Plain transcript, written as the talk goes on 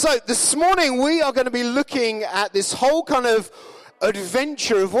So this morning we are going to be looking at this whole kind of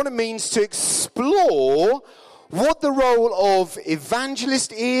adventure of what it means to explore what the role of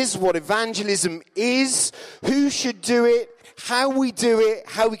evangelist is, what evangelism is, who should do it, how we do it,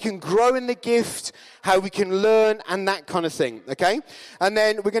 how we can grow in the gift, how we can learn, and that kind of thing, okay? And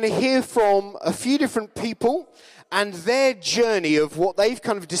then we're going to hear from a few different people and their journey of what they've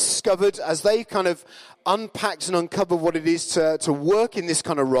kind of discovered as they've kind of unpacked and uncovered what it is to work in this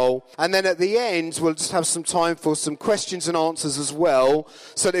kind of role. And then at the end, we'll just have some time for some questions and answers as well.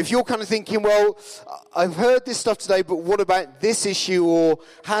 So that if you're kind of thinking, well, I've heard this stuff today, but what about this issue? Or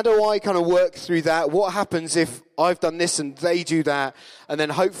how do I kind of work through that? What happens if I've done this and they do that? And then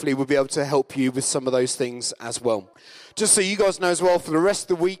hopefully we'll be able to help you with some of those things as well. Just so you guys know as well, for the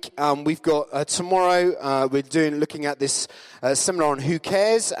rest of the week, we've got tomorrow, we're looking at this seminar on who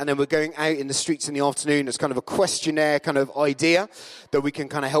cares, and then we're going out in the streets in the afternoon. It's kind of a questionnaire kind of idea that we can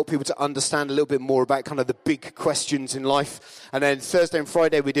kind of help people to understand a little bit more about kind of the big questions in life. And then Thursday and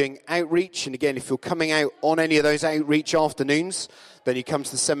Friday, we're doing outreach. And again, if you're coming out on any of those outreach afternoons, then you come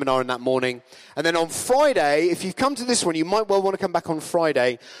to the seminar in that morning. And then on Friday, if you've come to this one, you might well want to come back on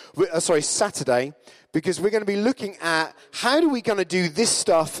Saturday, because we're going to be looking at how do we going to do this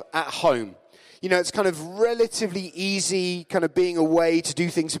stuff at home. You know, it's kind of relatively easy kind of being away to do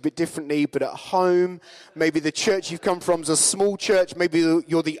things a bit differently, but at home, maybe the church you've come from is a small church, maybe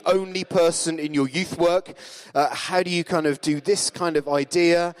you're the only person in your youth work. How do you kind of do this kind of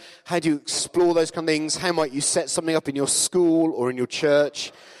idea? How do you explore those kind of things? How might you set something up in your school or in your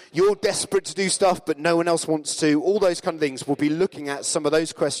church? You're desperate to do stuff, but no one else wants to. All those kind of things. We'll be looking at some of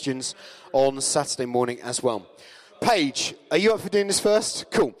those questions on Saturday morning as well. Paige, are you up for doing this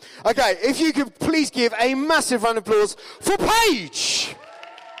first? Cool. Okay, if you could please give a massive round of applause for Paige.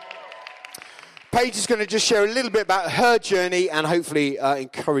 Paige is going to just share a little bit about her journey and hopefully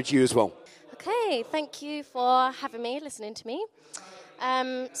encourage you as well. Okay, thank you for having me, listening to me.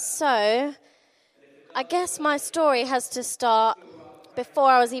 So, I guess my story has to start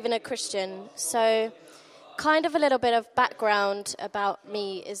before I was even a Christian. So, kind of a little bit of background about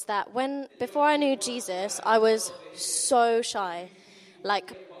me is that before I knew Jesus, I was so shy,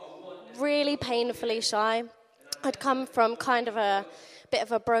 like really painfully shy. I'd come from kind of a bit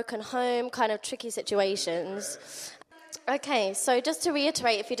of a broken home, kind of tricky situations. Okay, so just to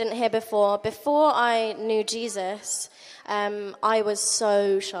reiterate, if you didn't hear before I knew Jesus, I was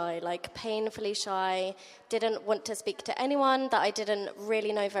so shy, like painfully shy, didn't want to speak to anyone that I didn't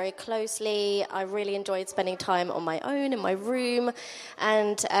really know very closely. I really enjoyed spending time on my own in my room.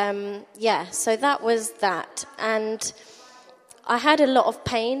 And so that was that. And I had a lot of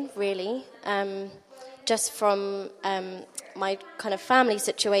pain, really, just from my kind of family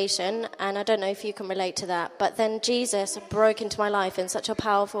situation. And I don't know if you can relate to that. But then Jesus broke into my life in such a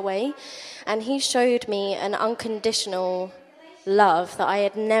powerful way. And he showed me an unconditional love that I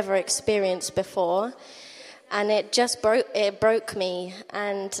had never experienced before. And it just broke me,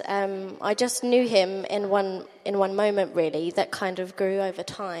 and I just knew him in one moment, really, that kind of grew over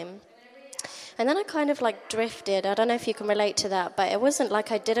time. And then I kind of like drifted. I don't know if you can relate to that, but it wasn't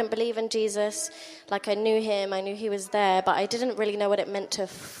like I didn't believe in Jesus, like I knew him, I knew he was there, but I didn't really know what it meant to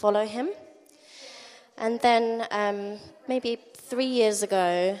follow him. And then maybe 3 years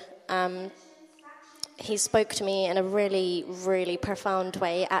ago, he spoke to me in a really, really profound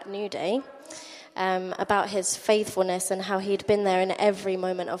way at Newday. About his faithfulness and how he'd been there in every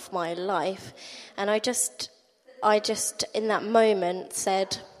moment of my life. And I just in that moment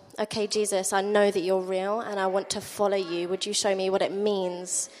said, okay, Jesus, I know that you're real and I want to follow you. Would you show me what it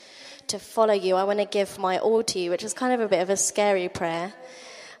means to follow you? I want to give my all to you, which is kind of a bit of a scary prayer.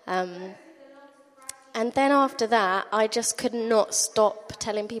 And then after that, I just could not stop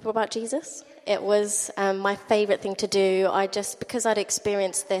telling people about Jesus. It was my favorite thing to do. Because I'd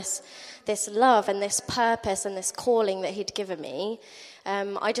experienced this love and this purpose and this calling that he'd given me,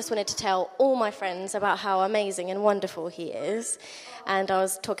 I just wanted to tell all my friends about how amazing and wonderful he is. And I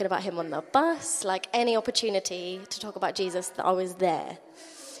was talking about him on the bus, like any opportunity to talk about Jesus, that I was there.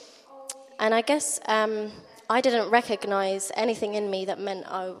 And I guess I didn't recognize anything in me that meant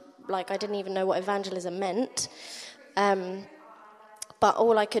I didn't even know what evangelism meant. But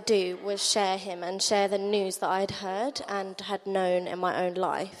all I could do was share him and share the news that I'd heard and had known in my own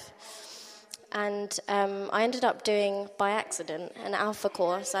life. And I ended up doing, by accident, an alpha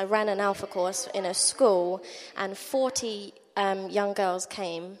course. I ran an alpha course in a school, and 40 young girls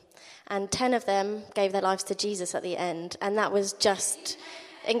came, and 10 of them gave their lives to Jesus at the end. And that was just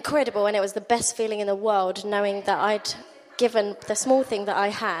incredible, and it was the best feeling in the world, knowing that I'd given the small thing that I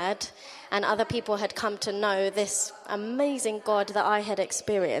had and other people had come to know this amazing God that I had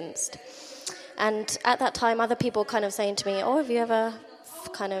experienced. And at that time, other people kind of saying to me, oh, have you ever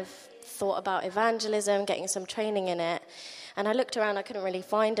kind of thought about evangelism, getting some training in it? And I looked around, I couldn't really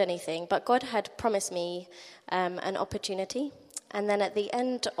find anything, but God had promised me an opportunity. And then at the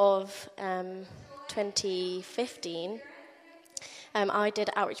end of 2015, I did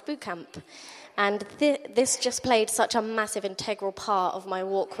Outreach Bootcamp. And this just played such a massive, integral part of my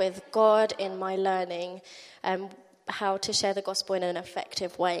walk with God, in my learning how to share the gospel in an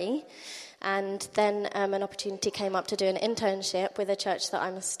effective way. And then an opportunity came up to do an internship with a church that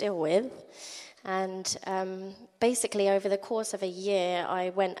I'm still with. And basically over the course of a year,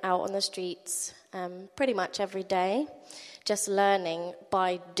 I went out on the streets pretty much every day, just learning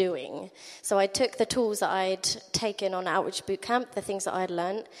by doing. So I took the tools that I'd taken on Outreach Bootcamp, the things that I'd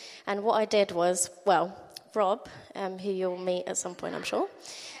learned, and what I did was, well, Rob, who you'll meet at some point, I'm sure,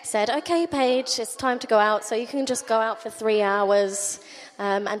 said, okay, Paige, it's time to go out, so you can just go out for 3 hours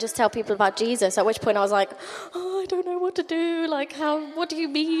and just tell people about Jesus, at which point I was like, oh, I don't know what to do, like, what do you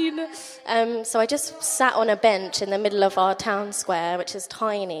mean? So I just sat on a bench in the middle of our town square, which is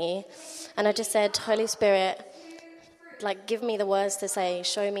tiny, and I just said, Holy Spirit, like, give me the words to say,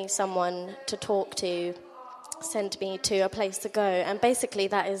 show me someone to talk to, send me to a place to go. And basically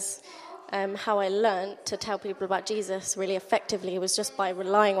that is how I learned to tell people about Jesus really effectively. It was just by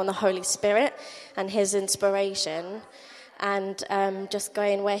relying on the Holy Spirit and his inspiration and just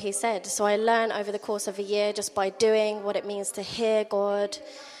going where he said. So I learned over the course of a year just by doing what it means to hear God,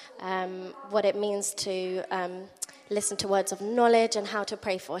 what it means to listen to words of knowledge and how to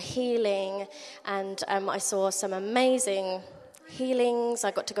pray for healing. And I saw some amazing healings.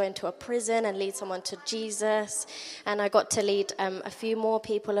 I got to go into a prison and lead someone to Jesus, and I got to lead a few more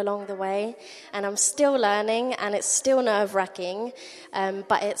people along the way. And I'm still learning, and it's still nerve-wracking,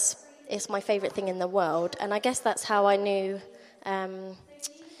 but it's my favorite thing in the world. And I guess that's how I knew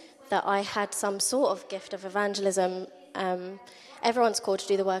that I had some sort of gift of evangelism. Everyone's called to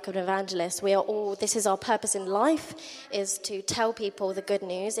do the work of an evangelist. This is our purpose in life, is to tell people the good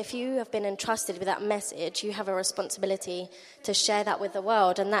news. If you have been entrusted with that message, you have a responsibility to share that with the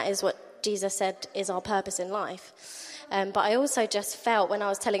world, and that is what Jesus said is our purpose in life. But I also just felt when I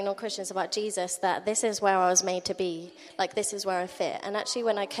was telling non-Christians about Jesus that this is where I was made to be, like this is where I fit. And actually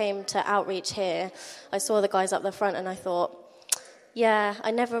when I came to Outreach here, I saw the guys up the front and I thought, yeah, I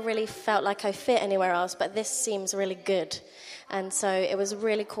never really felt like I fit anywhere else, but this seems really good. And so it was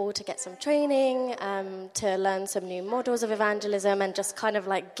really cool to get some training, to learn some new models of evangelism and just kind of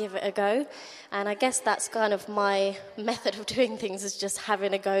like give it a go. And I guess that's kind of my method of doing things, is just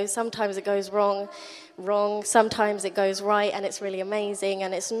having a go. Sometimes it goes wrong. Sometimes it goes right and it's really amazing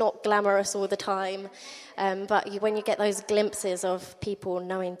and it's not glamorous all the time. But when you get those glimpses of people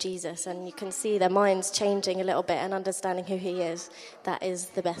knowing Jesus and you can see their minds changing a little bit and understanding who he is, that is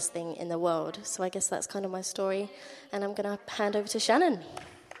the best thing in the world. So I guess that's kind of my story. And I'm going to hand over to Shannon.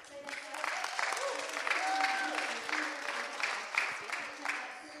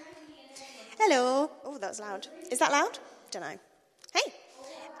 Hello. Oh, that was loud. Is that loud? Don't know. Hey,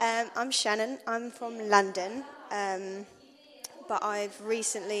 I'm Shannon. I'm from London. But I've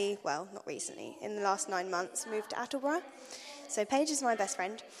recently, well, not recently, in the last 9 months, moved to Attleborough. So Paige is my best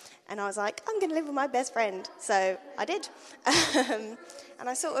friend. And I was like, I'm going to live with my best friend. So I did. And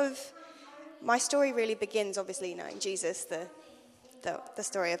my story really begins, obviously, knowing Jesus, the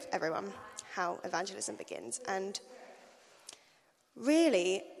story of everyone, how evangelism begins. And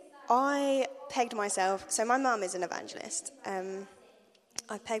really, I pegged myself, so my mum is an evangelist.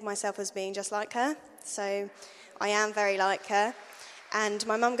 I pegged myself as being just like her. So I am very like her. And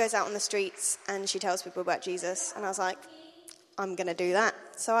my mum goes out on the streets and she tells people about Jesus. And I was like, I'm going to do that.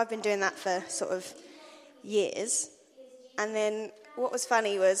 So I've been doing that for sort of years. And then what was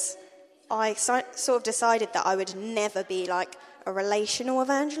funny was I sort of decided that I would never be like a relational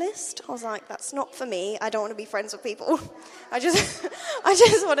evangelist. I was like, that's not for me. I don't want to be friends with people. I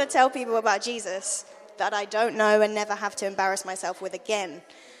just want to tell people about Jesus that I don't know and never have to embarrass myself with again.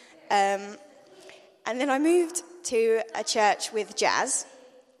 And then I moved to a church with Jazz,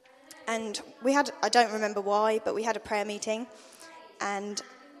 and I don't remember why, but we had a prayer meeting, and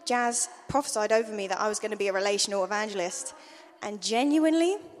Jazz prophesied over me that I was going to be a relational evangelist, and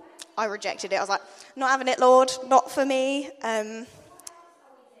genuinely, I rejected it. I was like, not having it, Lord, not for me.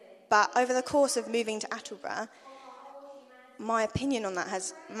 But over the course of moving to Attleborough, my opinion on that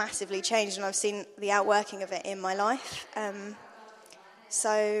has massively changed, and I've seen the outworking of it in my life.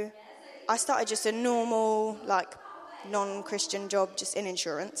 So I started just a normal, like, non-Christian job just in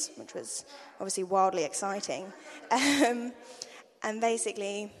insurance, which was obviously wildly exciting. And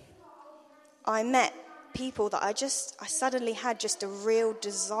basically, I met people that I suddenly had just a real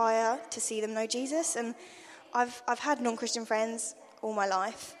desire to see them know Jesus. And I've had non-Christian friends all my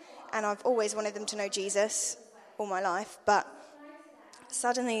life, and I've always wanted them to know Jesus all my life. But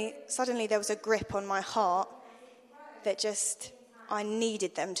suddenly there was a grip on my heart that I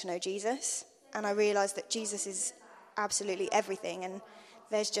needed them to know Jesus. And I realised that Jesus is absolutely everything, and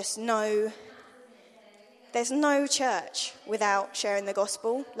there's no church without sharing the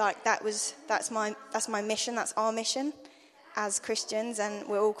gospel. Like that's my mission, that's our mission as Christians, and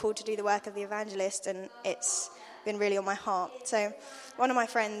we're all called to do the work of the evangelist, and it's been really on my heart. So one of my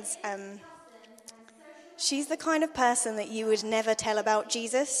friends, she's the kind of person that you would never tell about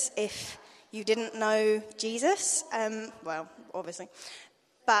Jesus if you didn't know Jesus. Well, obviously.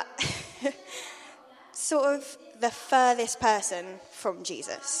 But sort of the furthest person from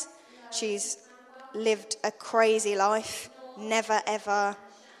Jesus. She's lived a crazy life, never ever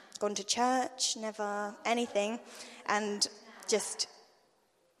gone to church, never anything, and just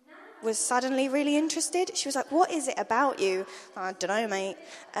was suddenly really interested. She was like, "What is it about you?" I don't know, mate.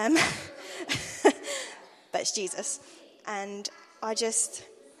 But it's Jesus. And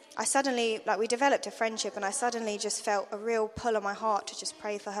I suddenly, we developed a friendship, and I suddenly just felt a real pull on my heart to just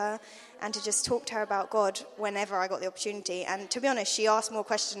pray for her and to just talk to her about God whenever I got the opportunity. And to be honest, she asked more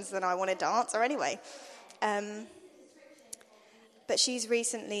questions than I wanted to answer anyway. But she's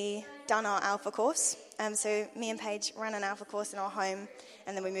recently done our Alpha course. So me and Paige ran an Alpha course in our home,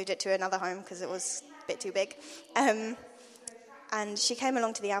 and then we moved it to another home because it was a bit too big. And she came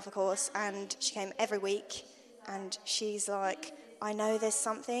along to the Alpha course, and she came every week, and she's like, "I know there's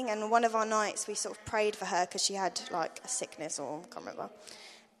something." And one of our nights we sort of prayed for her because she had a sickness, or I can't remember.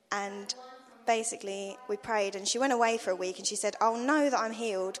 And basically we prayed, and she went away for a week, and she said, "I'll know that I'm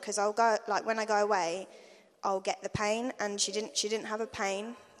healed because I'll go, when I go away, I'll get the pain." And she didn't have a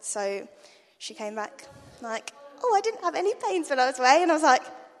pain. So she came back "Oh, I didn't have any pains when I was away." And I was like,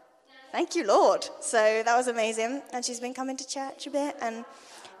 "Thank you, Lord." So that was amazing. And she's been coming to church a bit, and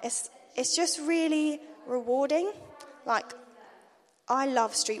it's just really rewarding. I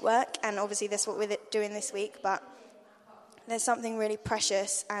love street work, and obviously that's what we're doing this week, but there's something really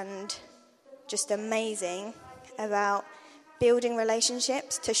precious and just amazing about building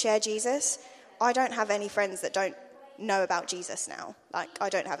relationships to share Jesus. I don't have any friends that don't know about Jesus now. I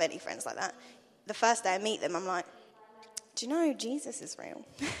don't have any friends like that. The first day I meet them, I'm like, "Do you know Jesus is real?"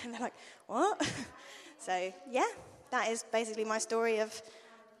 And they're like, "What?" So, yeah, that is basically my story of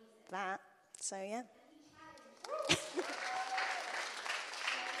that. So, yeah.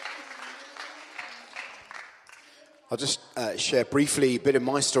 I'll just share briefly a bit of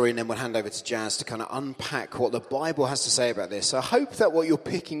my story, and then we'll hand over to Jazz to kind of unpack what the Bible has to say about this. I hope that what you're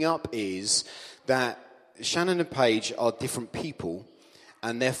picking up is that Shannon and Paige are different people,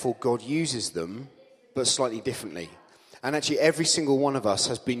 and therefore God uses them, but slightly differently. And actually every single one of us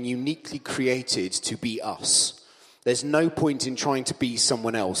has been uniquely created to be us. There's no point in trying to be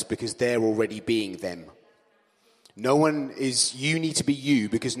someone else because they're already being them. You need to be you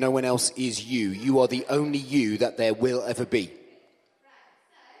because no one else is you. You are the only you that there will ever be.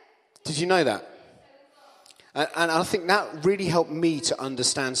 Did you know that? And I think that really helped me to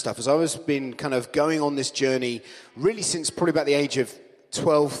understand stuff as I was been kind of going on this journey really since probably about the age of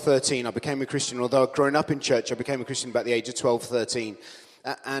 12, 13. I became a Christian. Although I'd grown up in church, I became a Christian about the age of 12, 13.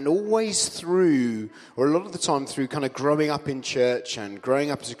 And always through, or a lot of the time through kind of growing up in church and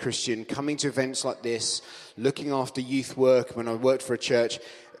growing up as a Christian, coming to events like this, looking after youth work when I worked for a church,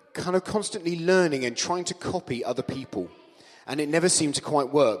 kind of constantly learning and trying to copy other people. And it never seemed to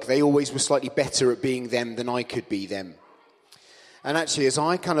quite work. They always were slightly better at being them than I could be them. And actually, as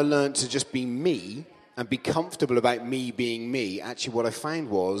I kind of learned to just be me and be comfortable about me being me, actually what I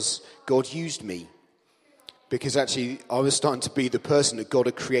found was God used me. Because actually, I was starting to be the person that God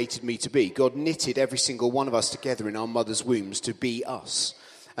had created me to be. God knitted every single one of us together in our mother's wombs to be us.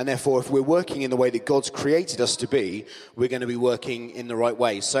 And therefore, if we're working in the way that God's created us to be, we're going to be working in the right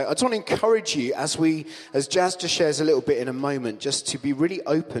way. So I just want to encourage you, as Jazz just shares a little bit in a moment, just to be really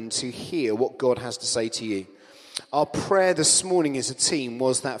open to hear what God has to say to you. Our prayer this morning as a team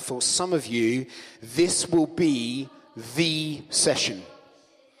was that for some of you, this will be the session.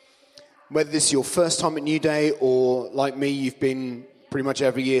 Whether this is your first time at Newday or, like me, you've been pretty much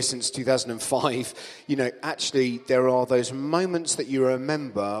every year since 2005, actually there are those moments that you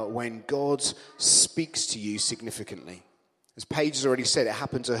remember when God speaks to you significantly. As Paige has already said, it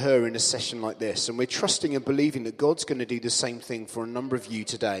happened to her in a session like this. And we're trusting and believing that God's going to do the same thing for a number of you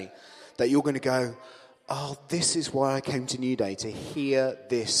today. That you're going to go, "Oh, this is why I came to Newday, to hear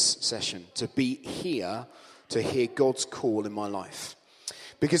this session, to be here, to hear God's call in my life."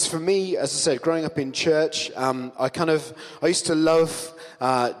 Because for me, as I said, growing up in church, I used to love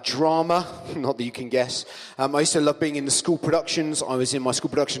drama, not that you can guess. I used to love being in the school productions. I was in my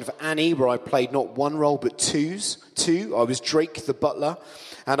school production of Annie, where I played not one role, but two. I was Drake the butler,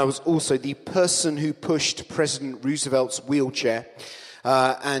 and I was also the person who pushed President Roosevelt's wheelchair.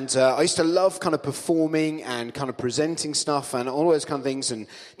 And I used to love kind of performing and kind of presenting stuff and all those kind of things, and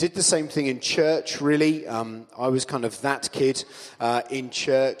did the same thing in church, really. I was kind of that kid in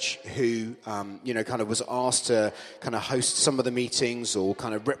church who, kind of was asked to kind of host some of the meetings or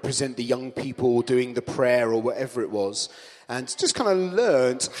kind of represent the young people doing the prayer or whatever it was, and just kind of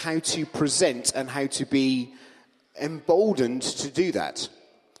learned how to present and how to be emboldened to do that.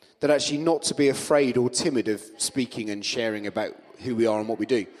 That actually not to be afraid or timid of speaking and sharing about who we are and what we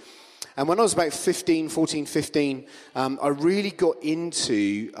do. And when I was about 15, I really got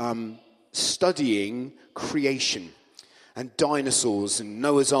into studying creation and dinosaurs and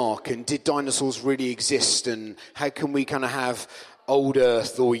Noah's Ark, and did dinosaurs really exist, and how can we kind of have old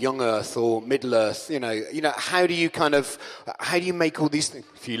Earth or young Earth or Middle Earth, how do you make all these things?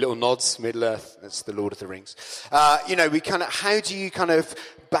 A few little nods, Middle Earth, that's the Lord of the Rings. How do you kind of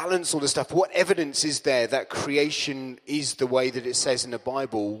balance all this stuff? What evidence is there that creation is the way that it says in the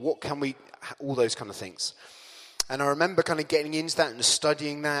Bible? All those kind of things. And I remember kind of getting into that and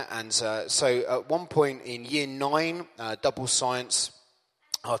studying that. And so at one point in year 9, double science,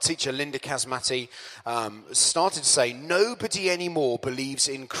 our teacher, Linda Casmati, started to say, nobody anymore believes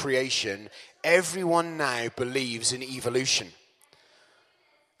in creation. Everyone now believes in evolution.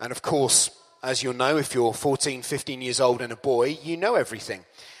 And of course, as you'll know, if you're 14, 15 years old and a boy, you know everything.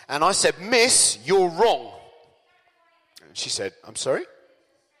 And I said, Miss, you're wrong. And she said, I'm sorry?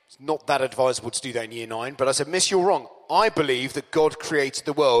 It's not that advisable to do that in year 9. But I said, Miss, you're wrong. I believe that God created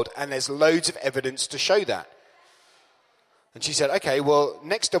the world, and there's loads of evidence to show that. And she said, okay, well,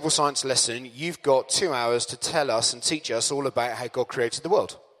 next double science lesson, you've got 2 hours to tell us and teach us all about how God created the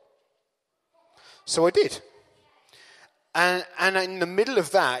world. So I did. And in the middle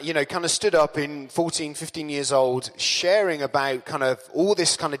of that, kind of stood up in 14, 15 years old, sharing about kind of all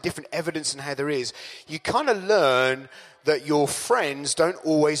this kind of different evidence and how there is. You kind of learn that your friends don't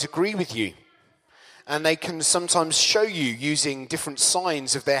always agree with you. And they can sometimes show you using different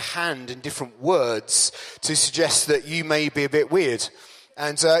signs of their hand and different words to suggest that you may be a bit weird.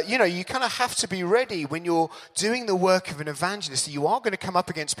 And, you kind of have to be ready when you're doing the work of an evangelist that you are going to come up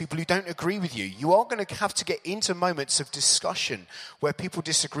against people who don't agree with you. You are going to have to get into moments of discussion where people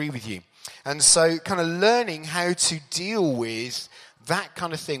disagree with you. And so kind of learning how to deal with that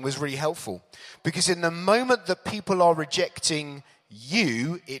kind of thing was really helpful. Because in the moment that people are rejecting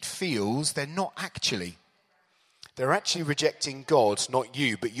you, it feels they're not actually. They're actually rejecting God, not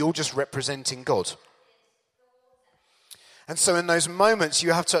you, but you're just representing God. And so in those moments,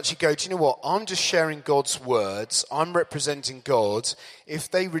 you have to actually go, do you know what? I'm just sharing God's words. I'm representing God.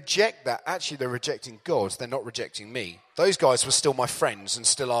 If they reject that, actually they're rejecting God. They're not rejecting me. Those guys were still my friends and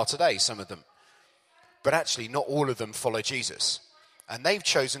still are today, some of them. But actually, not all of them follow Jesus. And they've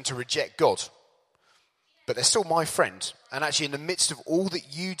chosen to reject God. But they're still my friend. And actually, in the midst of all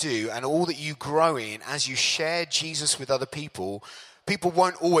that you do and all that you grow in, as you share Jesus with other people, people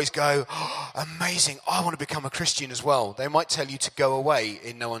won't always go, oh, amazing, I want to become a Christian as well. They might tell you to go away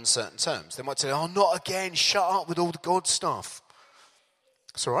in no uncertain terms. They might tell you, oh, not again, shut up with all the God stuff.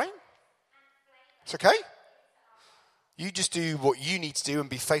 It's all right. It's okay. You just do what you need to do and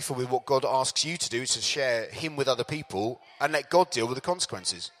be faithful with what God asks you to do, to share him with other people and let God deal with the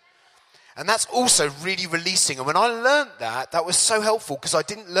consequences. And that's also really releasing. And when I learned that, that was so helpful because I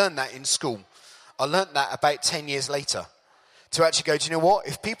didn't learn that in school. I learned that about 10 years later. To actually go, do you know what?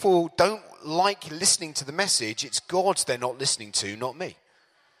 If people don't like listening to the message, it's God they're not listening to, not me.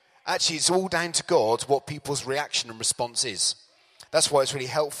 Actually, it's all down to God what people's reaction and response is. That's why it's really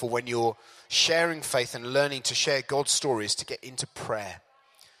helpful when you're sharing faith and learning to share God's stories to get into prayer.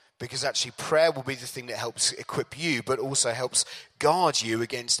 Because actually prayer will be the thing that helps equip you, but also helps guard you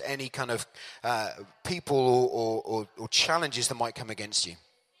against any kind of people or challenges that might come against you.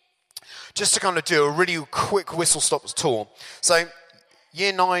 Just to kind of do a really quick whistle-stop tour. So,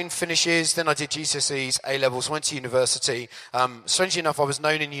 year 9 finishes, then I did GCSEs, A-levels, went to university. Strangely enough, I was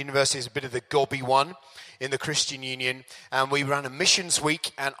known in university as a bit of the gobby one in the Christian Union. And we ran a missions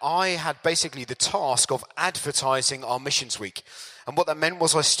week, and I had basically the task of advertising our missions week. And what that meant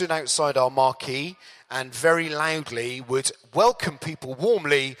was I stood outside our marquee and very loudly would welcome people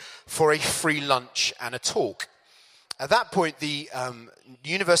warmly for a free lunch and a talk. at that point, the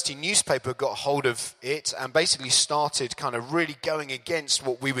university newspaper got hold of it and basically started kind of really going against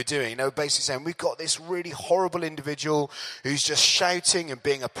what we were doing. They were basically saying, we've got this really horrible individual who's just shouting and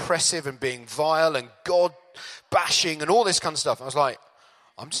being oppressive and being vile and God bashing and all this kind of stuff. I was like,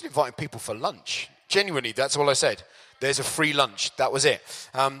 I'm just inviting people for lunch. Genuinely, that's all I said. There's a free lunch. That was it.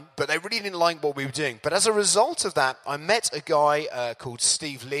 But they really didn't like what we were doing. But as a result of that, I met a guy called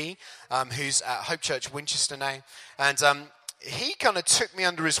Steve Lee, who's at Hope Church Winchester now. And he kind of took me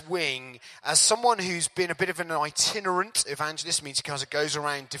under his wing as someone who's been a bit of an itinerant evangelist. Means he kind of goes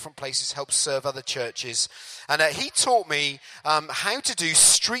around different places, helps serve other churches. And he taught me how to do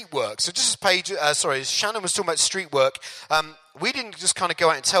street work. So just as Shannon was talking about street work, we didn't just kind of go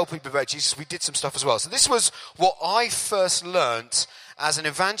out and tell people about Jesus. We did some stuff as well. So this was what I first learnt as an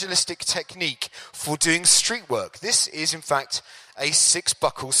evangelistic technique for doing street work. This is, in fact, a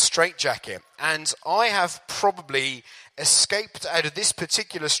 6-buckle straitjacket. And I have probably escaped out of this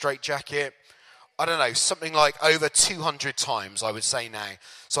particular straitjacket, I don't know, something like over 200 times, I would say now.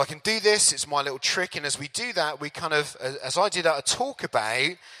 So I can do this. It's my little trick. And as we do that, we kind of, as I did that, I talk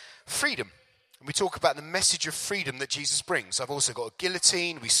about freedom. And we talk about the message of freedom that Jesus brings. I've also got a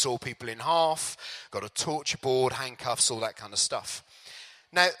guillotine. We saw people in half. Got a torture board, handcuffs, all that kind of stuff.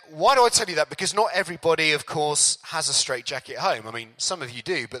 Now, why do I tell you that? Because not everybody, of course, has a straitjacket at home. I mean, some of you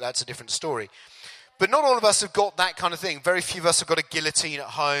do, but that's a different story. But not all of us have got that kind of thing. Very few of us have got a guillotine at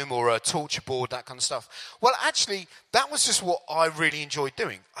home or a torture board, that kind of stuff. Well, actually, that was just what I really enjoyed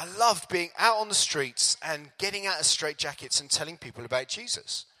doing. I loved being out on the streets and getting out of straitjackets and telling people about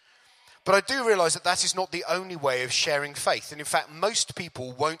Jesus. But I do realize that that is not the only way of sharing faith. And in fact, most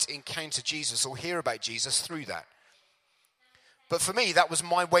people won't encounter Jesus or hear about Jesus through that. But for me, that was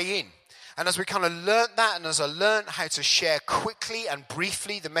my way in. And as we kind of learnt that, and as I learnt how to share quickly and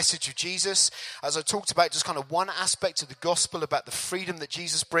briefly the message of Jesus, as I talked about just kind of one aspect of the gospel about the freedom that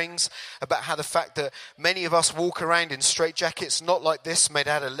Jesus brings, about how the fact that many of us walk around in straitjackets, not like this, made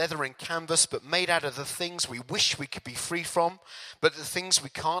out of leather and canvas, but made out of the things we wish we could be free from, but the things we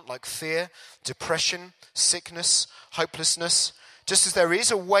can't, like fear, depression, sickness, hopelessness. Just as there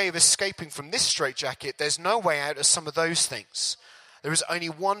is a way of escaping from this straitjacket, there's no way out of some of those things. There is only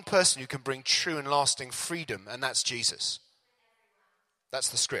one person who can bring true and lasting freedom, and that's Jesus. That's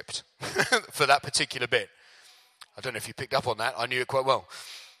the script for that particular bit. I don't know if you picked up on that. I knew it quite well.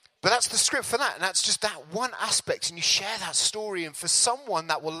 But that's the script for that, and that's just that one aspect, and you share that story, and for someone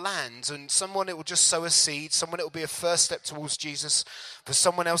that will land, and someone it will just sow a seed, someone it will be a first step towards Jesus, for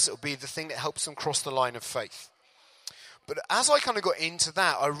someone else it will be the thing that helps them cross the line of faith. But as I kind of got into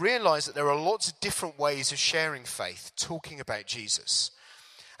that, I realized that there are lots of different ways of sharing faith, talking about Jesus.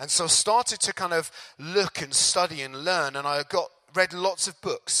 And so I started to kind of look and study and learn, and I read lots of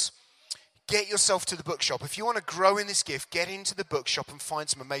books. Get yourself to the bookshop. If you want to grow in this gift, get into the bookshop and find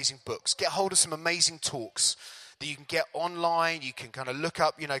some amazing books. Get hold of some amazing talks that you can get online. You can kind of look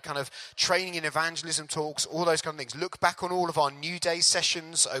up, kind of training in evangelism talks, all those kind of things. Look back on all of our Newday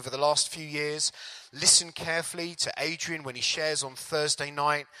sessions over the last few years. Listen carefully to Adrian when he shares on Thursday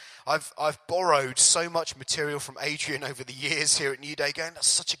night. I've borrowed so much material from Adrian over the years here at Newday, going, that's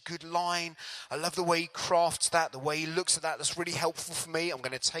such a good line. I love the way he crafts that, the way he looks at that. That's really helpful for me. I'm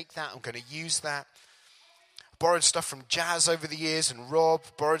going to take that. I'm going to use that. Borrowed stuff from Jazz over the years and Rob.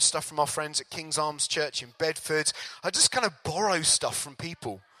 Borrowed stuff from our friends at King's Arms Church in Bedford. I just kind of borrow stuff from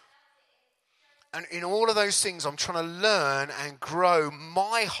people. And in all of those things, I'm trying to learn and grow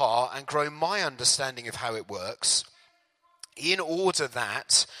my heart and grow my understanding of how it works in order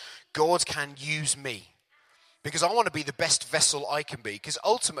that God can use me. Because I want to be the best vessel I can be. Because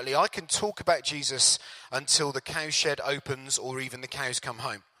ultimately, I can talk about Jesus until the cow shed opens or even the cows come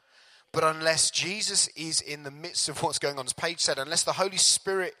home. But unless Jesus is in the midst of what's going on, as Paige said, unless the Holy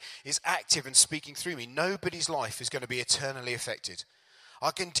Spirit is active and speaking through me, nobody's life is going to be eternally affected.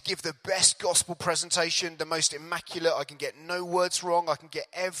 I can give the best gospel presentation, the most immaculate. I can get no words wrong. I can get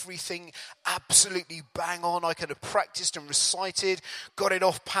everything absolutely bang on. I can have practiced and recited, got it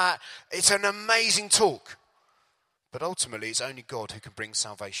off pat. It's an amazing talk. But ultimately, it's only God who can bring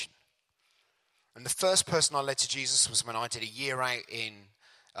salvation. And the first person I led to Jesus was when I did a year out in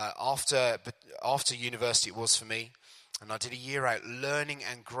after university. It was for me. And I did a year out learning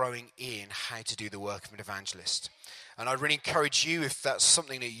and growing in how to do the work of an evangelist. And I really encourage you, if that's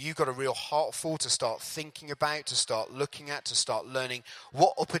something that you've got a real heart for, to start thinking about, to start looking at, to start learning.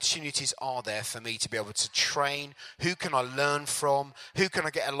 What opportunities are there for me to be able to train? Who can I learn from? Who can I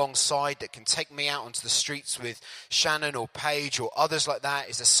get alongside that can take me out onto the streets with Shannon or Paige or others like that?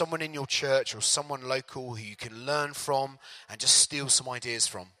 Is there someone in your church or someone local who you can learn from and just steal some ideas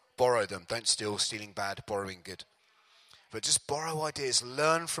from? Borrow them. Don't steal. Stealing bad, borrowing good. but just borrow ideas,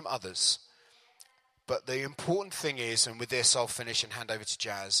 learn from others. But the important thing is, and with this I'll finish and hand over to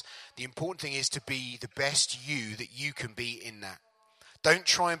Jazz, the important thing is to be the best you that you can be in that. Don't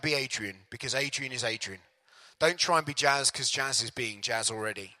try and be Adrian, because Adrian is Adrian. Don't try and be Jazz, because Jazz is being Jazz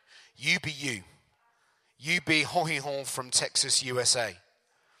already. You be you. You be Ho-Hi-Hon from Texas, USA.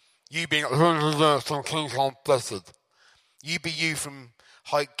 You being from Kingston, Blessed. You be you from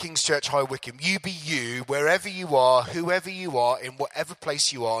King's Church, High Wycombe. You be you wherever you are, whoever you are, in whatever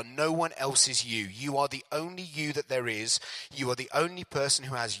place you are. No one else is you. You are the only you that there is. You are the only person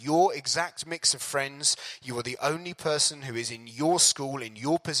who has your exact mix of friends. You are the only person who is in your school, in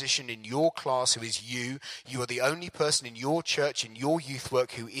your position, in your class, who is you. You are the only person in your church, in your youth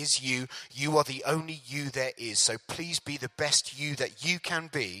work, who is you. You are the only you there is. So please be the best you that you can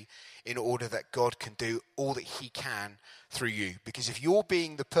be, in order that God can do all that he can through you. Because if you're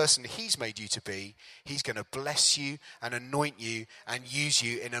being the person he's made you to be, he's going to bless you and anoint you and use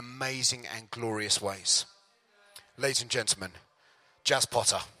you in amazing and glorious ways. Ladies and gentlemen, Jazz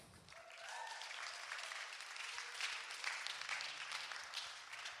Potter.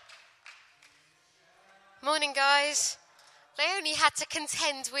 Morning, guys. They only had to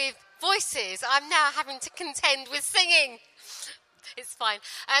contend with voices. I'm now having to contend with singing. It's fine.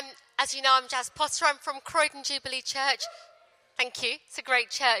 As you know, I'm Jazz Potter. I'm from Croydon Jubilee Church. Thank you. It's a great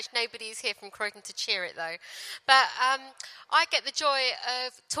church. Nobody's here from Croydon to cheer it, though. But I get the joy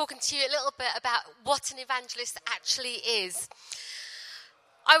of talking to you a little bit about what an evangelist actually is.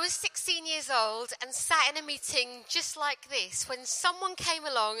 I was 16 years old and sat in a meeting just like this when someone came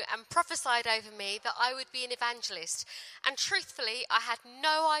along and prophesied over me that I would be an evangelist. And truthfully, I had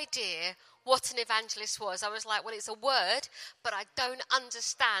no idea what an evangelist was. I was like, well, it's a word, but I don't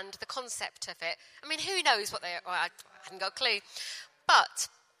understand the concept of it. I mean, who knows what they are? Well, I hadn't got a clue. But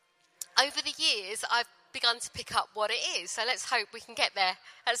over the years, I've begun to pick up what it is. So let's hope we can get there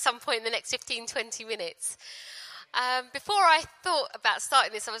at some point in the next 15, 20 minutes. Before I thought about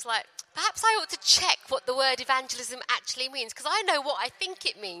starting this, I was like, perhaps I ought to check what the word evangelism actually means, because I know what I think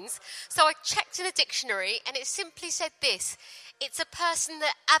it means. So I checked in a dictionary, and it simply said this: it's a person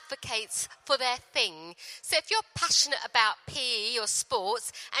that advocates for their thing. So if you're passionate about PE or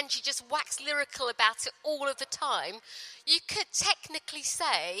sports, and you just wax lyrical about it all of the time, you could technically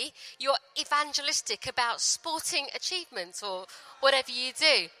say you're evangelistic about sporting achievements or whatever you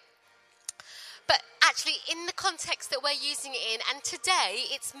do. But actually, in the context that we're using it in, and today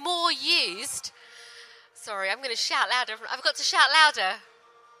it's more used. Sorry, I'm going to shout louder. I've got to shout louder.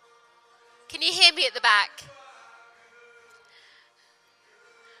 Can you hear me at the back?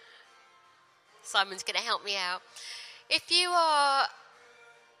 Simon's going to help me out. If you are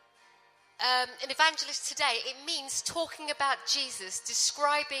an evangelist today, it means talking about Jesus,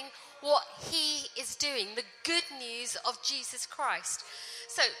 describing what he is doing, the good news of Jesus Christ.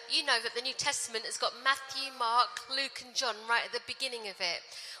 So, you know that the New Testament has got Matthew, Mark, Luke and John right at the beginning of it.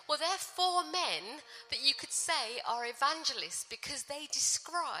 Well, there are 4 men that you could say are evangelists because they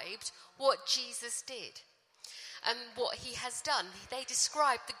described what Jesus did and what he has done. They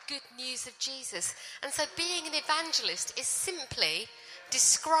described the good news of Jesus. And so being an evangelist is simply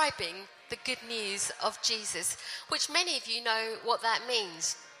describing the good news of Jesus, which many of you know what that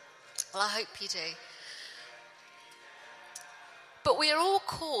means. Well, I hope you do. But we are all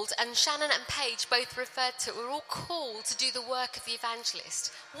called, and Shannon and Paige both referred to it, we're all called to do the work of the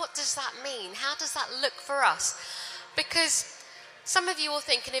evangelist. What does that mean? How does that look for us? Because some of you will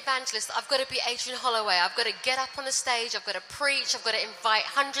think an evangelist, I've got to be Adrian Holloway, I've got to get up on a stage, I've got to preach, I've got to invite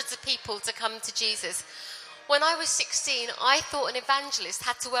hundreds of people to come to Jesus. When I was 16, I thought an evangelist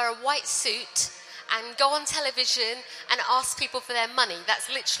had to wear a white suit and go on television and ask people for their money.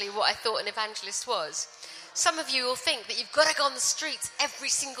 That's literally what I thought an evangelist was. Some of you will think that you've got to go on the streets every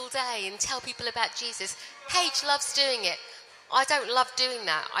single day and tell people about Jesus. Paige loves doing it. I don't love doing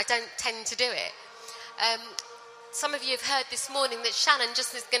that. I don't tend to do it. Some of you have heard this morning that Shannon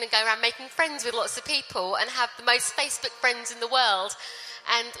just is going to go around making friends with lots of people and have the most Facebook friends in the world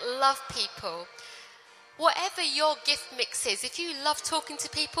and love people. Whatever your gift mix is, if you love talking to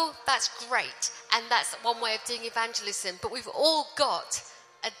people, that's great. And that's one way of doing evangelism. But we've all got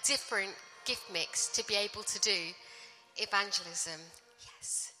a different gift mix to be able to do evangelism.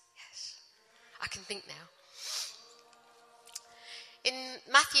 Yes. I can think now. In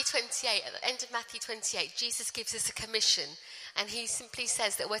Matthew 28, at the end of Matthew 28, Jesus gives us a commission, and he simply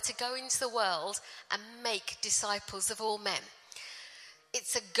says that we're to go into the world and make disciples of all men.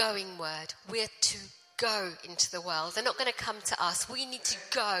 It's a going word. We're to go into the world. They're not going to come to us. We need to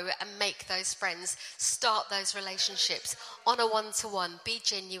go and make those friends, start those relationships on a one-to-one, be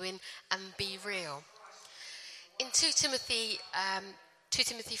genuine and be real. in 2 Timothy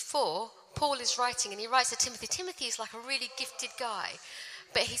 4, Paul is writing, and he writes to Timothy. Timothy is like a really gifted guy.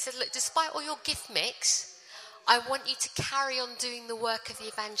 But he said, look, despite all your gift mix, I want you to carry on doing the work of the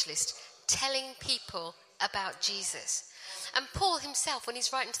evangelist, telling people about Jesus. And Paul himself, when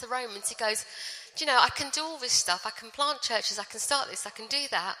he's writing to the Romans, he goes, do you know, I can do all this stuff. I can plant churches. I can start this. I can do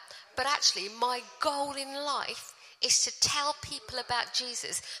that. But actually, my goal in life is to tell people about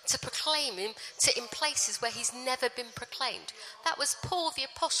Jesus, to proclaim him in places where he's never been proclaimed. That was Paul the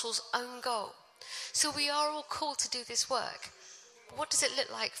Apostle's own goal. So we are all called to do this work. But what does it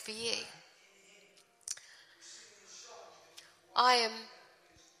look like for you? I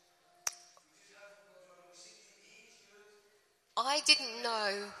didn't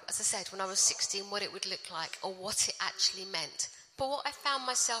know, as I said, when I was 16, what it would look like or what it actually meant. But what I found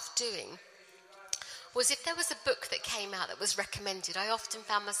myself doing was, if there was a book that came out that was recommended, I often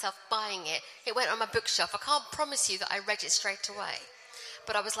found myself buying it. It went on my bookshelf. I can't promise you that I read it straight away.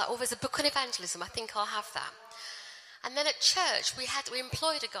 But I was like, oh, there's a book on evangelism. I think I'll have that. And then at church, we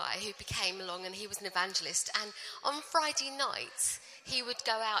employed a guy who came along, and he was an evangelist. And on Friday nights, he would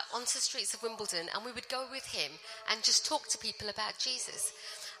go out onto the streets of Wimbledon, and we would go with him and just talk to people about Jesus.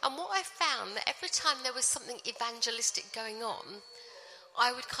 And what I found, that every time there was something evangelistic going on,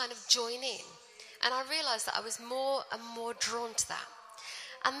 I would kind of join in. And I realised that I was more and more drawn to that.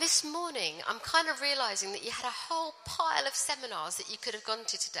 And this morning, I'm kind of realising that you had a whole pile of seminars that you could have gone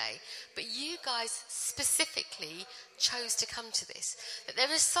to today, but you guys specifically chose to come to this. That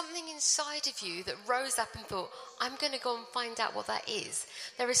there is something inside of you that rose up and thought, I'm going to go and find out what that is.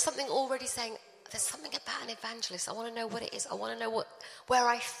 There is something already saying, there's something about an evangelist. I want to know what it is. I want to know where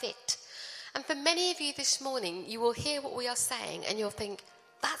I fit. And for many of you this morning, you will hear what we are saying and you'll think,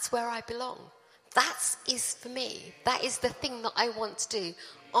 that's where I belong. That is for me. That is the thing that I want to do.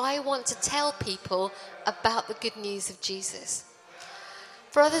 I want to tell people about the good news of Jesus.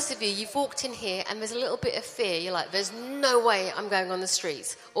 For others of you, you've walked in here and there's a little bit of fear. You're like, there's no way I'm going on the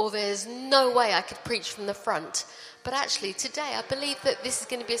streets, or there's no way I could preach from the front. But actually, today, I believe that this is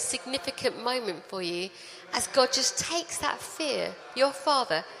going to be a significant moment for you as God just takes that fear. Your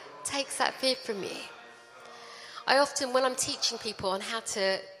Father takes that fear from you. I often, when I'm teaching people on how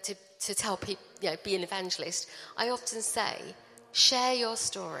to tell people, be an evangelist, I often say, share your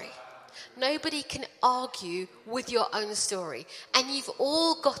story. Nobody can argue with your own story, and you've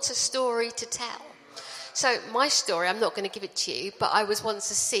all got a story to tell. So my story, I'm not going to give it to you, but I was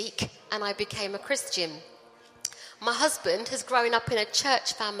once a Sikh and I became a Christian. My husband has grown up in a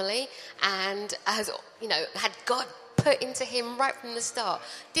church family and has, had God put into him right from the start.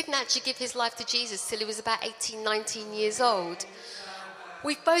 Didn't actually give his life to Jesus till he was about 18, 19 years old.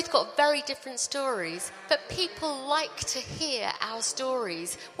 We've both got very different stories, but people like to hear our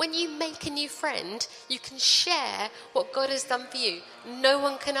stories. When you make a new friend, you can share what God has done for you. No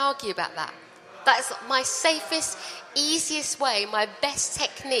one can argue about that. That's my safest, easiest way, my best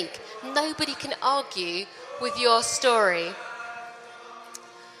technique. Nobody can argue with your story.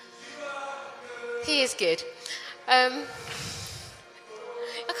 He is good. I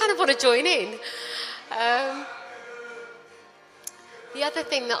kind of want to join in. The other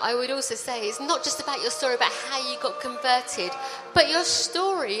thing that I would also say is not just about your story about how you got converted, but your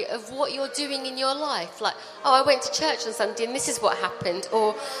story of what you're doing in your life. Like, oh, I went to church on Sunday and this is what happened.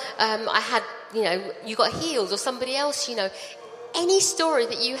 Or I had, you got healed, or somebody else, Any story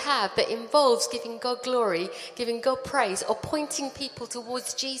that you have that involves giving God glory, giving God praise, or pointing people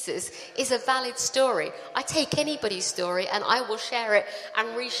towards Jesus is a valid story. I take anybody's story and I will share it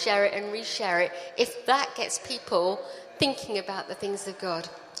and reshare it and reshare it if that gets people thinking about the things of God.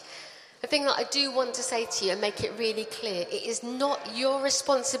 The thing that I do want to say to you and make it really clear, it is not your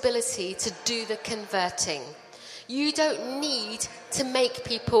responsibility to do the converting. You don't need to make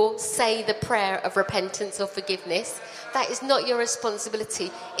people say the prayer of repentance or forgiveness. That is not your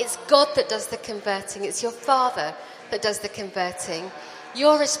responsibility. It's God that does the converting. It's your Father that does the converting.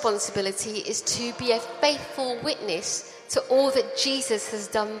 Your responsibility is to be a faithful witness to all that Jesus has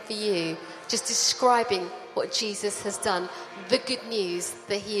done for you. Just describing what Jesus has done, the good news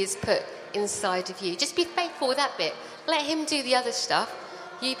that he has put inside of you. Just be faithful with that bit. Let him do the other stuff.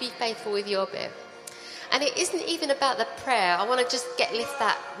 You be faithful with your bit. And it isn't even about the prayer. I want to just lift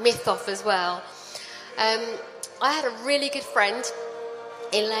that myth off as well. I had a really good friend,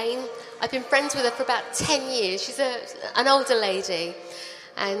 Elaine. I've been friends with her for about 10 years. She's an older lady.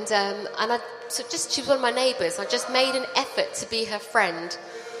 And she was one of my neighbours. I just made an effort to be her friend.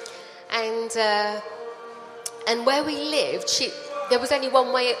 And where we lived, there was only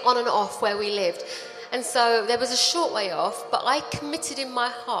one way on and off where we lived. And so there was a short way off, but I committed in my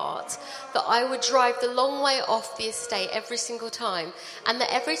heart that I would drive the long way off the estate every single time, and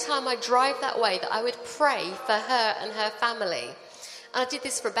that every time I drive that way, that I would pray for her and her family. And I did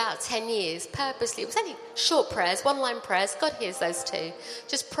this for about 10 years, purposely. It was only short prayers, one-line prayers. God hears those too.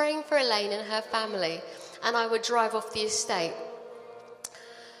 Just praying for Elaine and her family. And I would drive off the estate.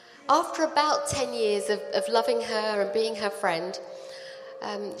 After about 10 years of loving her and being her friend,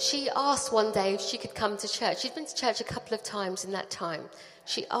 she asked one day if she could come to church. She'd been to church a couple of times in that time.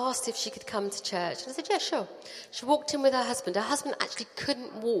 She asked if she could come to church. And I said, yeah, sure. She walked in with her husband. Her husband actually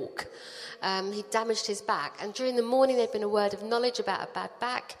couldn't walk. He damaged his back. And during the morning, there'd been a word of knowledge about a bad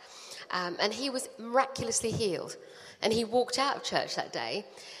back. And he was miraculously healed. And he walked out of church that day.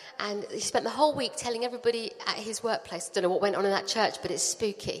 And he spent the whole week telling everybody at his workplace, I don't know what went on in that church, but it's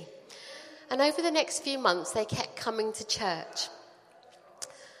spooky. And over the next few months, they kept coming to church.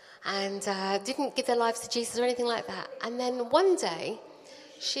 And didn't give their lives to Jesus or anything like that. And then one day,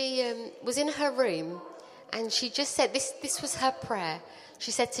 she was in her room, and she just said, this was her prayer.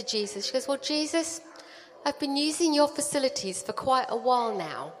 She said to Jesus, she goes, well, Jesus, I've been using your facilities for quite a while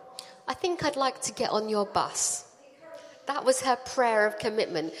now. I think I'd like to get on your bus. That was her prayer of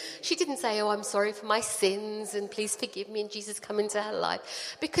commitment. She didn't say, oh, I'm sorry for my sins and please forgive me, and Jesus come into her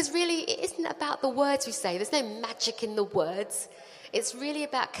life. Because really, it isn't about the words we say. There's no magic in the words. It's really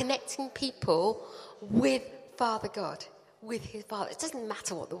about connecting people with Father God, with his Father. It doesn't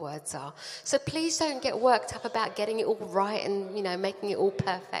matter what the words are. So please don't get worked up about getting it all right and, making it all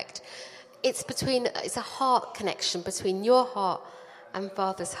perfect. It's a heart connection between your heart and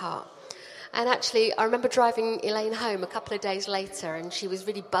Father's heart. And actually, I remember driving Elaine home a couple of days later, and she was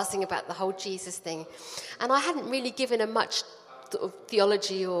really buzzing about the whole Jesus thing. And I hadn't really given her much sort of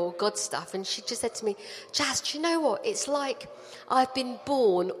theology or God stuff, and she just said to me, Jazz, do you know what? It's like I've been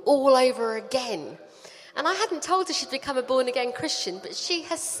born all over again. And I hadn't told her she'd become a born-again Christian, but she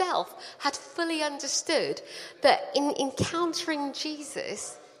herself had fully understood that in encountering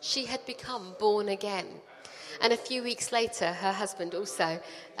Jesus, she had become born again. And a few weeks later, her husband also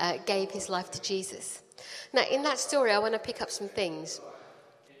gave his life to Jesus. Now, in that story, I want to pick up some things.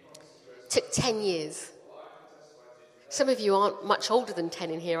 It took 10 years. Some of you aren't much older than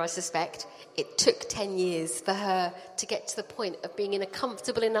 10 in here, I suspect. It took 10 years for her to get to the point of being in a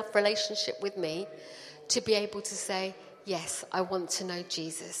comfortable enough relationship with me to be able to say, yes, I want to know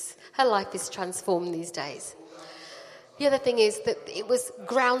Jesus. Her life is transformed these days. The other thing is that it was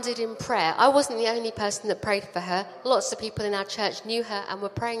grounded in prayer. I wasn't the only person that prayed for her. Lots of people in our church knew her and were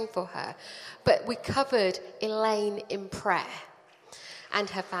praying for her. But we covered Elaine in prayer and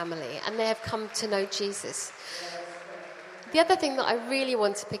her family, and they have come to know Jesus. The other thing that I really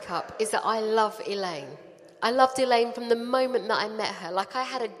want to pick up is that I love Elaine. I loved Elaine from the moment that I met her. Like, I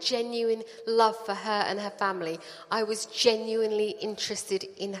had a genuine love for her and her family. I was genuinely interested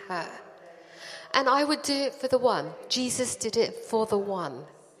in her. And I would do it for the one. Jesus did it for the one.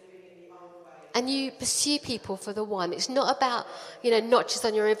 And you pursue people for the one. It's not about, notches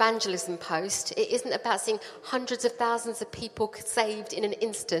on your evangelism post. It isn't about seeing hundreds of thousands of people saved in an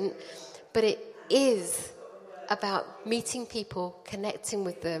instant. But it is about meeting people, connecting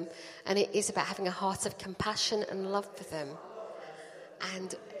with them. And it is about having a heart of compassion and love for them.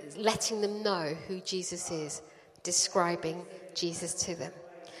 And letting them know who Jesus is. Describing Jesus to them.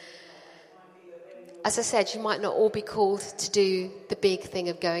 As I said, you might not all be called to do the big thing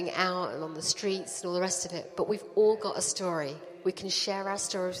of going out and on the streets and all the rest of it, but we've all got a story. We can share our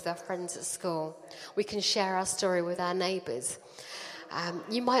stories with our friends at school. We can share our story with our neighbours.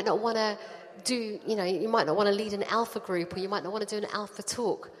 You might not want to you might not want to lead an alpha group, or you might not want to do an alpha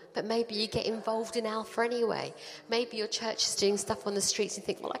talk, but maybe you get involved in alpha anyway. Maybe your church is doing stuff on the streets and you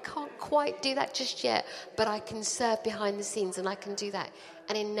think, well, I can't quite do that just yet, but I can serve behind the scenes and I can do that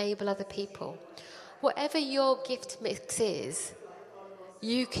and enable other people. Whatever your gift mix is,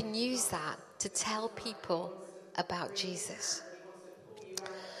 you can use that to tell people about Jesus.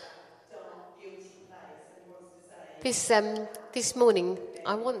 This morning,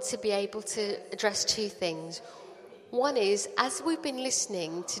 I want to be able to address two things. One is, as we've been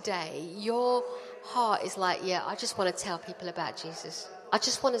listening today, your heart is like, yeah, I just want to tell people about Jesus. I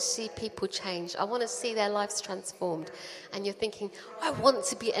just want to see people change. I want to see their lives transformed. And you're thinking, I want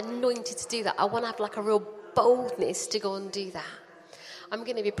to be anointed to do that. I want to have like a real boldness to go and do that. I'm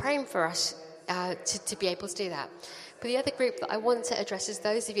going to be praying for us to be able to do that. But the other group that I want to address is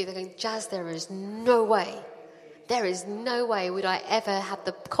those of you that are going, Jazz, there is no way would I ever have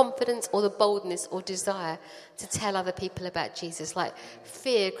the confidence or the boldness or desire to tell other people about Jesus. Like,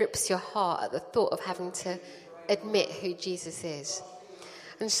 fear grips your heart at the thought of having to admit who Jesus is.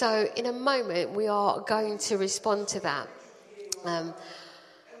 And so in a moment, we are going to respond to that. I'm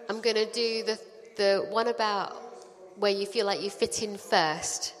going to do the one about where you feel like you fit in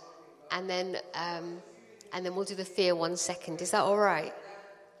first, and then we'll do the fear one second. Is that all right?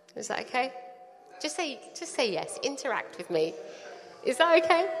 Is that okay? Just say yes. Interact with me. Is that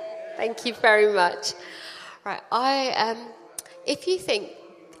okay? Thank you very much. Right. If you think,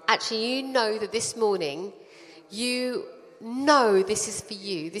 actually, you know that this morning, you know this is for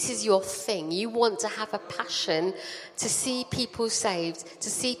you. This is your thing. You want to have a passion to see people saved, to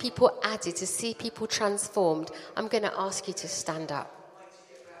see people added, to see people transformed. I'm going to ask you to stand up.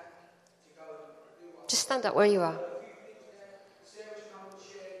 Just stand up where you are.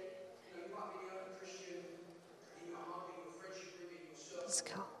 That's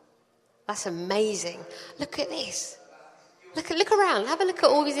cool. That's amazing. Look at this. Look around. Have a look at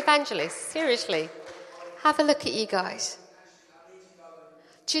all these evangelists. Seriously. Have a look at you guys.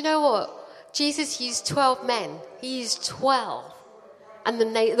 Do you know what? Jesus used 12 men. He used 12. And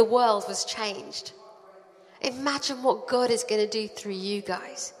the world was changed. Imagine what God is going to do through you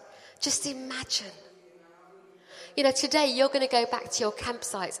guys. Just imagine. You know, today you're going to go back to your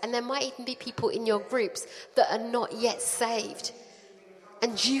campsites, and there might even be people in your groups that are not yet saved.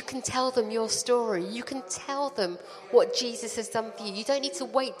 And you can tell them your story. You can tell them what Jesus has done for you. You don't need to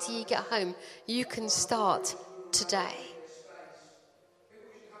wait till you get home. You can start today.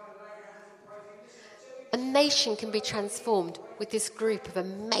 A nation can be transformed with this group of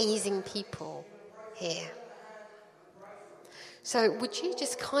amazing people here. So would you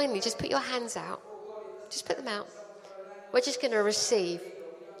just kindly just put your hands out? Just put them out. We're just going to receive.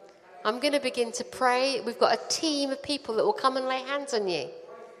 I'm going to begin to pray. We've got a team of people that will come and lay hands on you.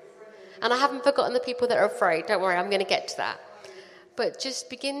 And I haven't forgotten the people that are afraid. Don't worry, I'm going to get to that. But just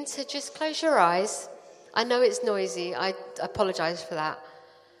begin to just close your eyes. I know it's noisy. I apologise for that.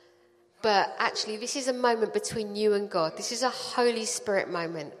 But actually, this is a moment between you and God. This is a Holy Spirit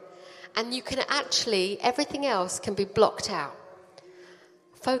moment. And you can actually, everything else can be blocked out.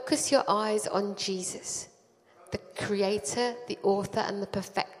 Focus your eyes on Jesus, the creator, the author, and the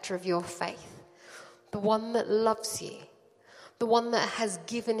perfecter of your faith. The one that loves you. The one that has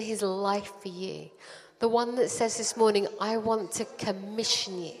given his life for you. The one that says this morning, I want to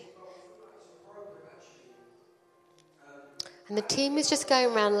commission you. And the team is just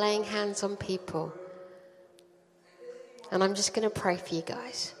going around laying hands on people. And I'm just going to pray for you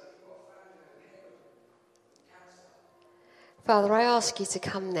guys. Father, I ask you to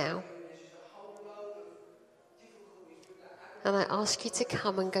come now. And I ask you to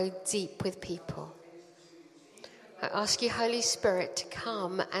come and go deep with people. I ask you, Holy Spirit, to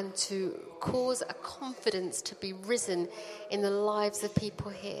come and to cause a confidence to be risen in the lives of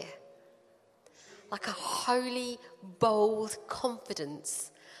people here. Like a holy, bold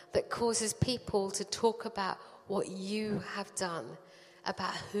confidence that causes people to talk about what you have done,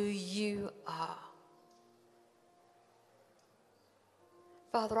 about who you are.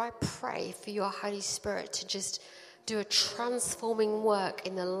 Father, I pray for your Holy Spirit to just do a transforming work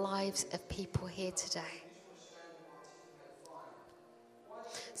in the lives of people here today.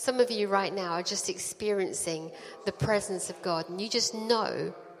 Some of you right now are just experiencing the presence of God, and you just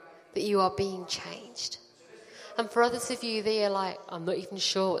know that you are being changed. And for others of you, they are like, I'm not even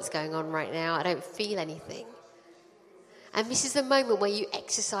sure what's going on right now. I don't feel anything. And this is the moment where you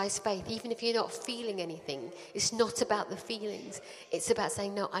exercise faith, even if you're not feeling anything. It's not about the feelings. It's about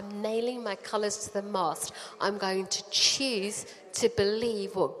saying, no, I'm nailing my colours to the mast. I'm going to choose to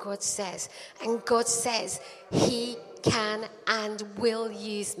believe what God says. And God says he can and will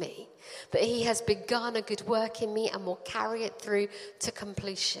use me. That he has begun a good work in me and will carry it through to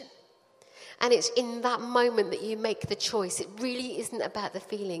completion. And it's in that moment that you make the choice. It really isn't about the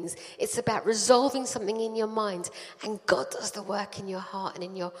feelings. It's about resolving something in your mind. And God does the work in your heart and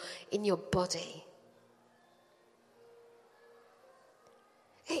in your body.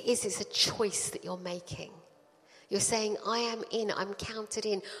 It's a choice that you're making. You're saying, I am in, I'm counted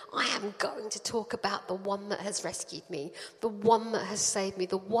in. I am going to talk about the one that has rescued me, the one that has saved me,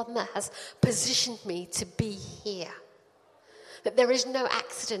 the one that has positioned me to be here. That there is no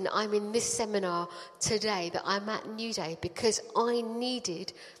accident I'm in this seminar today, that I'm at Newday, because I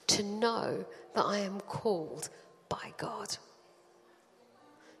needed to know that I am called by God.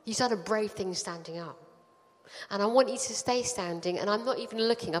 You've done a brave thing standing up. And I want you to stay standing, and I'm not even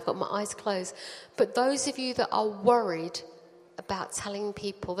looking, I've got my eyes closed. But those of you that are worried about telling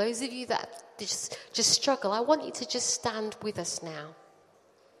people, those of you that just struggle, I want you to just stand with us now.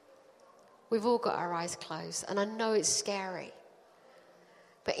 We've all got our eyes closed, and I know it's scary.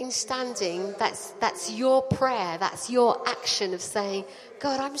 But in standing, that's your prayer, that's your action of saying,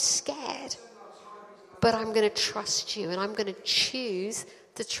 God, I'm scared, but I'm going to trust you, and I'm going to choose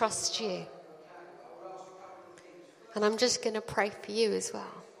to trust you. And I'm just going to pray for you as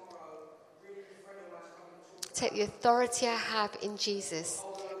well. Take the authority I have in Jesus,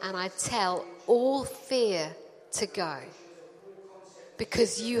 and I tell all fear to go,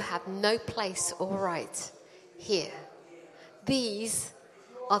 because you have no place or right here. These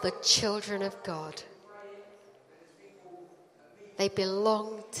are the children of God. They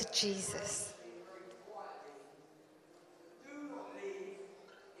belong to Jesus.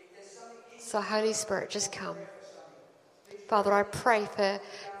 So Holy Spirit, just come. Father, I pray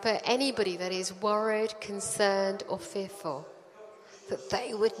for anybody that is worried, concerned or fearful, that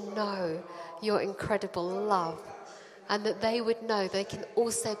they would know your incredible love, and that they would know they can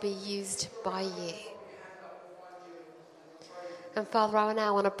also be used by you. And Father, I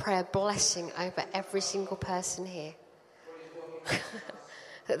now want to pray a blessing over every single person here.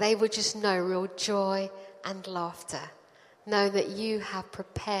 That they would just know real joy and laughter, know that you have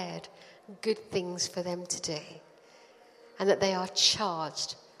prepared good things for them to do, and that they are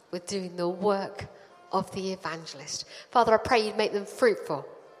charged with doing the work of the evangelist. Father, I pray you'd make them fruitful,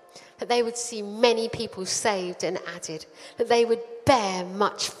 that they would see many people saved and added, that they would bear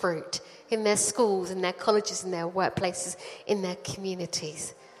much fruit in their schools, in their colleges, in their workplaces, in their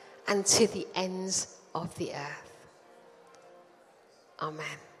communities, and to the ends of the earth. Amen.